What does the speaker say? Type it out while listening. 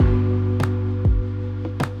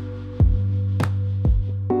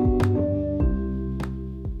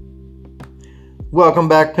Welcome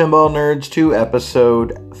back, Pinball Nerds, to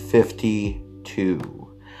episode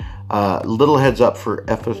 52. Little heads up for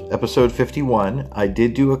episode 51. I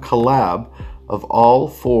did do a collab of all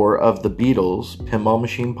 4 of the Beatles Pinball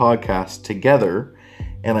Machine podcasts together,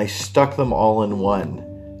 and I stuck them all in one.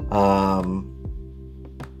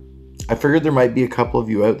 I figured there might be a couple of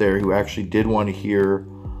you out there who actually did want to hear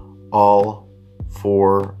all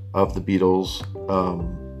 4 of the Beatles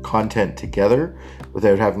content together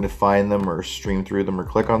without having to find them or stream through them or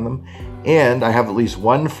click on them. And I have at least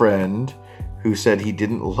one friend who said he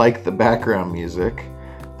didn't like the background music,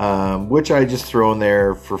 which I just throw in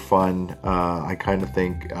there for fun. I kind of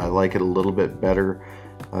think I like it a little bit better.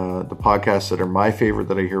 The podcasts that are my favorite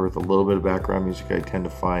that I hear with a little bit of background music, I tend to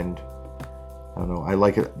find, I don't know, I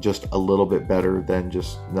like it just a little bit better than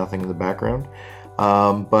just nothing in the background.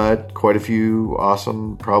 But quite a few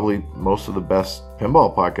awesome, probably most of the best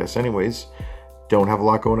pinball podcasts anyways, don't have a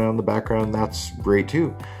lot going on in the background. That's great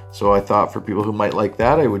too. So I thought for people who might like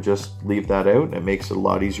that, I would just leave that out, and it makes it a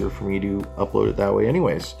lot easier for me to upload it that way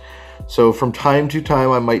anyways. So from time to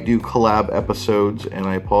time, I might do collab episodes, and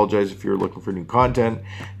I apologize if you're looking for new content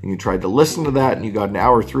and you tried to listen to that and you got an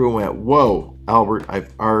hour through and went, whoa, Albert,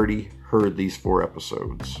 I've already heard these 4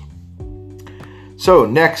 episodes. So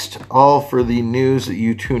next, all for the news that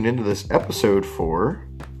you tuned into this episode for.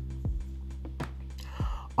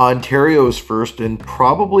 Ontario's first, and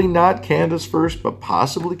probably not Canada's first, but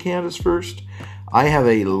possibly Canada's first. I have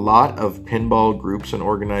a lot of pinball groups and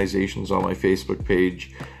organizations on my Facebook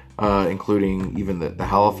page, including even the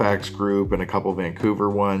Halifax group and a couple Vancouver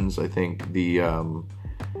ones. I think the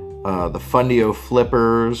Fundio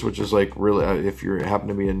Flippers, which is like really, if you happen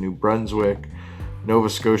to be in New Brunswick, Nova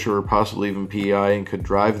Scotia, or possibly even PEI and could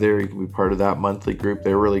drive there, you can be part of that monthly group.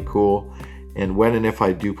 They're really cool. And when and if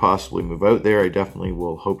I do possibly move out there, I definitely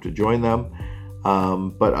will hope to join them.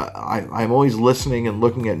 But I'm always listening and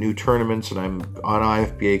looking at new tournaments, and I'm on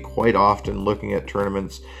IFBA quite often looking at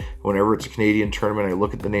tournaments. Whenever it's a Canadian tournament, I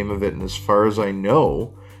look at the name of it, and as far as I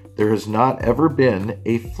know, there has not ever been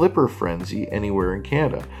a Flipper Frenzy anywhere in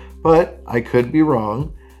Canada. But I could be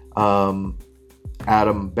wrong.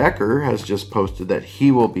 Adam Becker has just posted that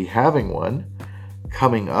he will be having one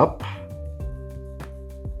coming up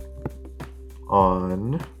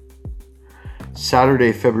on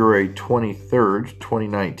Saturday, February 23rd,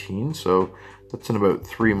 2019. So that's in about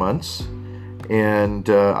 3 months. And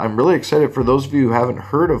I'm really excited. For those of you who haven't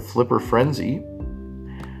heard of Flipper Frenzy,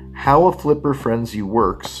 how a Flipper Frenzy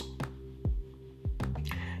works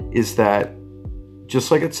is that, just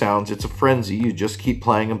like it sounds, it's a frenzy. You just keep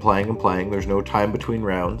playing and playing and playing. There's no time between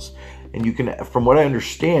rounds. And you can, from what I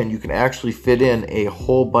understand, you can actually fit in a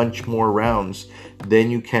whole bunch more rounds than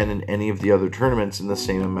you can in any of the other tournaments in the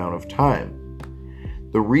same amount of time.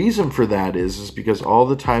 The reason for that is because all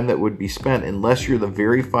the time that would be spent, unless you're the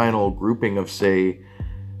very final grouping of, say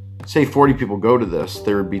 40 people go to this,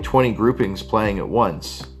 there would be 20 groupings playing at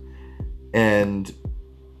once. And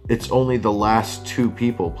it's only the last 2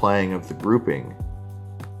 people playing of the grouping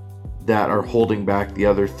that are holding back the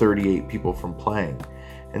other 38 people from playing.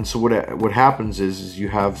 And so what happens is you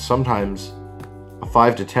have sometimes a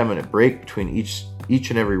 5 to 10 minute break between each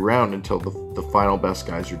and every round until the final best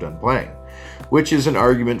guys are done playing, which is an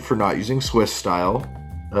argument for not using Swiss style,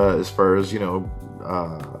 as far as,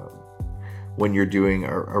 when you're doing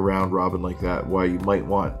a round robin like that, why you might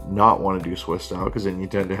not want to do Swiss style, because then you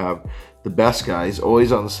tend to have the best guys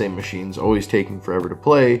always on the same machines, always taking forever to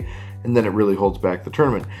play, and then it really holds back the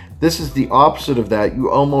tournament. This is the opposite of that. You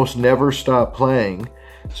almost never stop playing.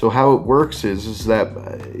 So how it works is that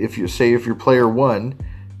if you're player 1,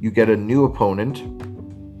 you get a new opponent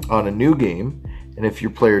on a new game, and if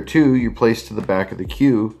you're player 2, you're placed to the back of the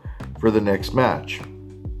queue for the next match.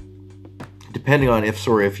 Depending on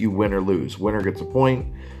if you win or lose. Winner gets a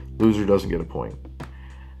point, loser doesn't get a point.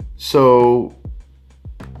 So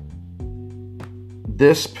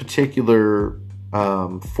this particular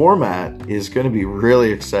format is going to be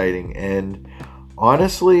really exciting, and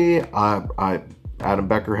honestly, Adam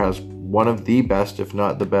Becker has one of the best, if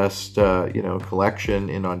not the best, collection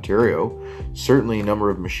in Ontario. Certainly, number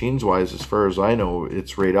of machines wise, as far as I know,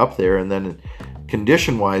 it's right up there, and then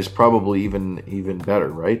condition wise, probably even better,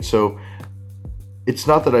 right? So it's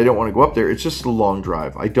not that I don't want to go up there; it's just a long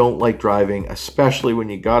drive. I don't like driving, especially when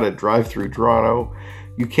you got to drive through Toronto.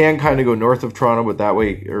 You can kind of go north of Toronto, but that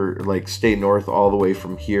way, or like stay north all the way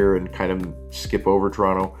from here and kind of skip over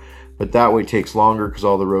Toronto. But that way takes longer because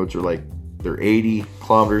all the roads are they're 80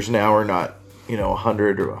 kilometers an hour, not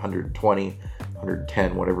 100 or 120,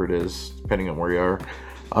 110, whatever it is, depending on where you are.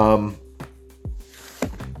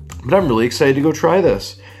 But I'm really excited to go try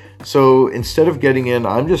this. So instead of getting in,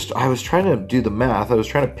 I was trying to do the math. I was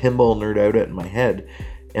trying to pinball nerd out it in my head.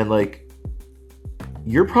 And like,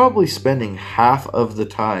 you're probably spending half of the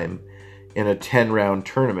time in a 10-round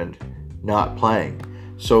tournament not playing.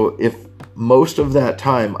 So if most of that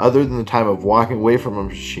time, other than the time of walking away from a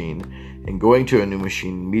machine and going to a new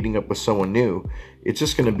machine, meeting up with someone new, it's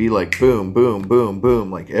just going to be like boom, boom, boom,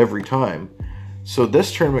 boom, like every time. So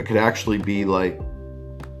this tournament could actually be like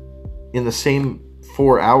in the same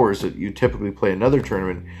 4 hours that you typically play another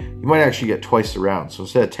tournament, you might actually get twice the round. So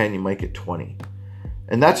instead of 10, you might get 20.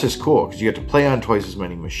 And that's just cool because you get to play on twice as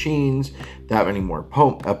many machines, that many more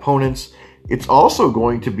opponents. It's also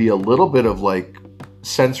going to be a little bit of like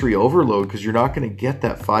sensory overload because you're not going to get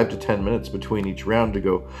that 5 to 10 minutes between each round to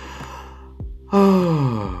go,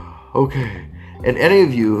 oh, okay. And any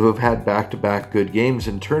of you who have had back-to-back good games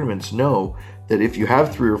in tournaments know that if you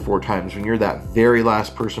have 3 or 4 times when you're that very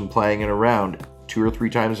last person playing in a round 2 or 3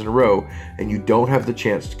 times in a row and you don't have the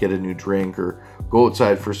chance to get a new drink or go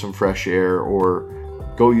outside for some fresh air or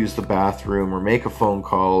go use the bathroom or make a phone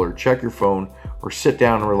call or check your phone or sit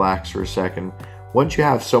down and relax for a second, once you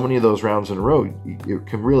have so many of those rounds in a row, it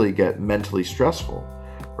can really get mentally stressful,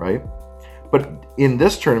 right? But in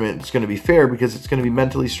this tournament, it's going to be fair because it's going to be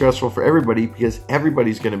mentally stressful for everybody because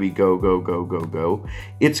everybody's going to be go, go, go, go, go.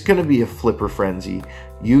 It's going to be a flipper frenzy.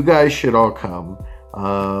 You guys should all come.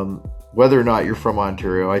 Whether or not you're from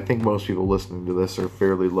Ontario, I think most people listening to this are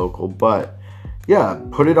fairly local. But yeah,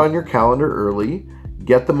 put it on your calendar early.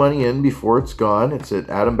 Get the money in before it's gone. It's at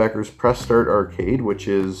Adam Becker's Press Start Arcade, which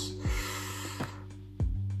is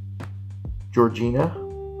Georgina.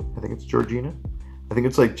 I think it's Georgina. I think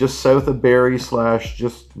it's like just south of Barrie /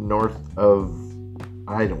 just north of,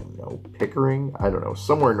 I don't know, Pickering? I don't know,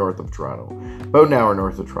 somewhere north of Toronto. About an hour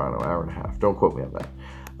north of Toronto, hour and a half. Don't quote me on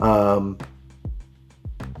that.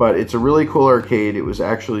 But it's a really cool arcade. It was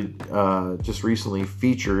actually just recently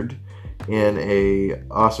featured in a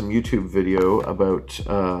awesome YouTube video about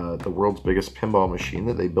the world's biggest pinball machine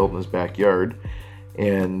that they built in his backyard.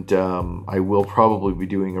 And I will probably be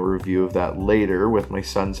doing a review of that later with my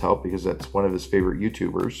son's help because that's one of his favorite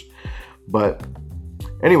YouTubers. But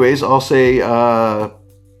anyways, I'll say, yeah,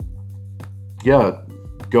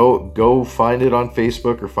 go find it on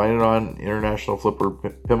Facebook or find it on International Flipper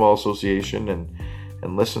Pinball Association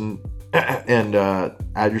and listen and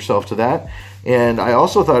add yourself to that. And I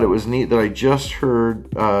also thought it was neat that I just heard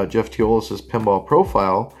Jeff Teolis' Pinball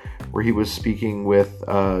Profile, where he was speaking with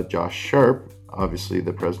Josh Sharp, obviously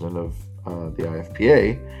the president of the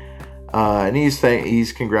IFPA, and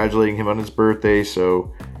he's congratulating him on his birthday.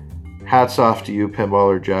 So hats off to you,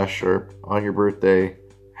 pinballer Josh Sharp, on your birthday.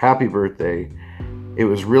 Happy birthday. It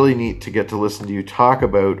was really neat to get to listen to you talk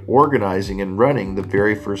about organizing and running the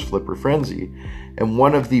very first Flipper Frenzy. And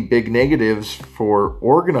one of the big negatives for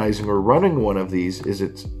organizing or running one of these is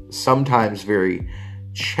it's sometimes very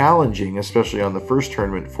challenging, especially on the first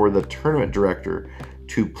tournament, for the tournament director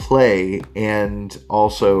to play and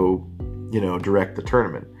also, direct the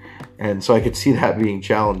tournament. And so I could see that being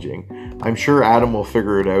challenging. I'm sure Adam will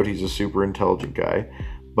figure it out. He's a super intelligent guy.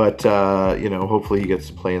 But, hopefully he gets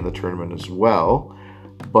to play in the tournament as well.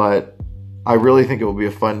 But I really think it will be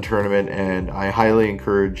a fun tournament, and I highly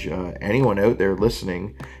encourage anyone out there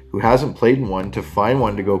listening who hasn't played in one to find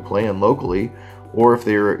one to go play in locally. Or if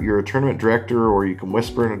you're a tournament director, or you can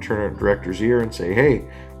whisper in a tournament director's ear and say, hey,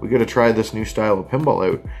 we got to try this new style of pinball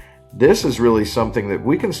out. This is really something that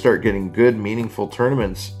we can start getting good, meaningful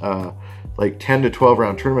tournaments, like 10 to 12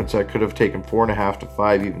 round tournaments that could have taken 4.5 to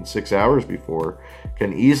 5, even 6 hours before,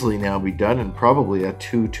 can easily now be done in probably a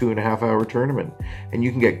 2.5 hour tournament. And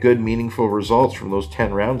you can get good, meaningful results from those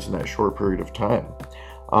 10 rounds in that short period of time.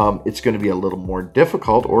 It's going to be a little more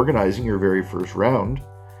difficult organizing your very first round,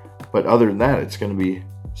 but other than that, it's going to be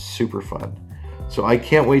super fun. So I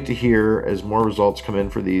can't wait to hear as more results come in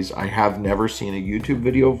for these. I have never seen a YouTube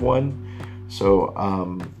video of one. So,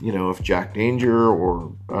 if Jack Danger or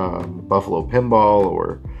Buffalo Pinball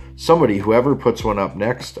or somebody, whoever puts one up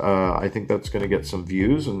next, I think that's going to get some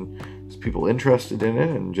views and there's people interested in it,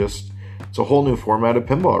 and just, it's a whole new format of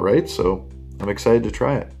pinball, right? So I'm excited to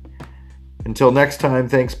try it. Until next time,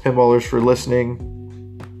 thanks pinballers for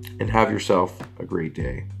listening, and have yourself a great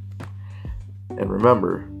day. And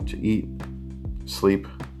remember to eat, sleep,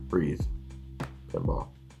 breathe pinball.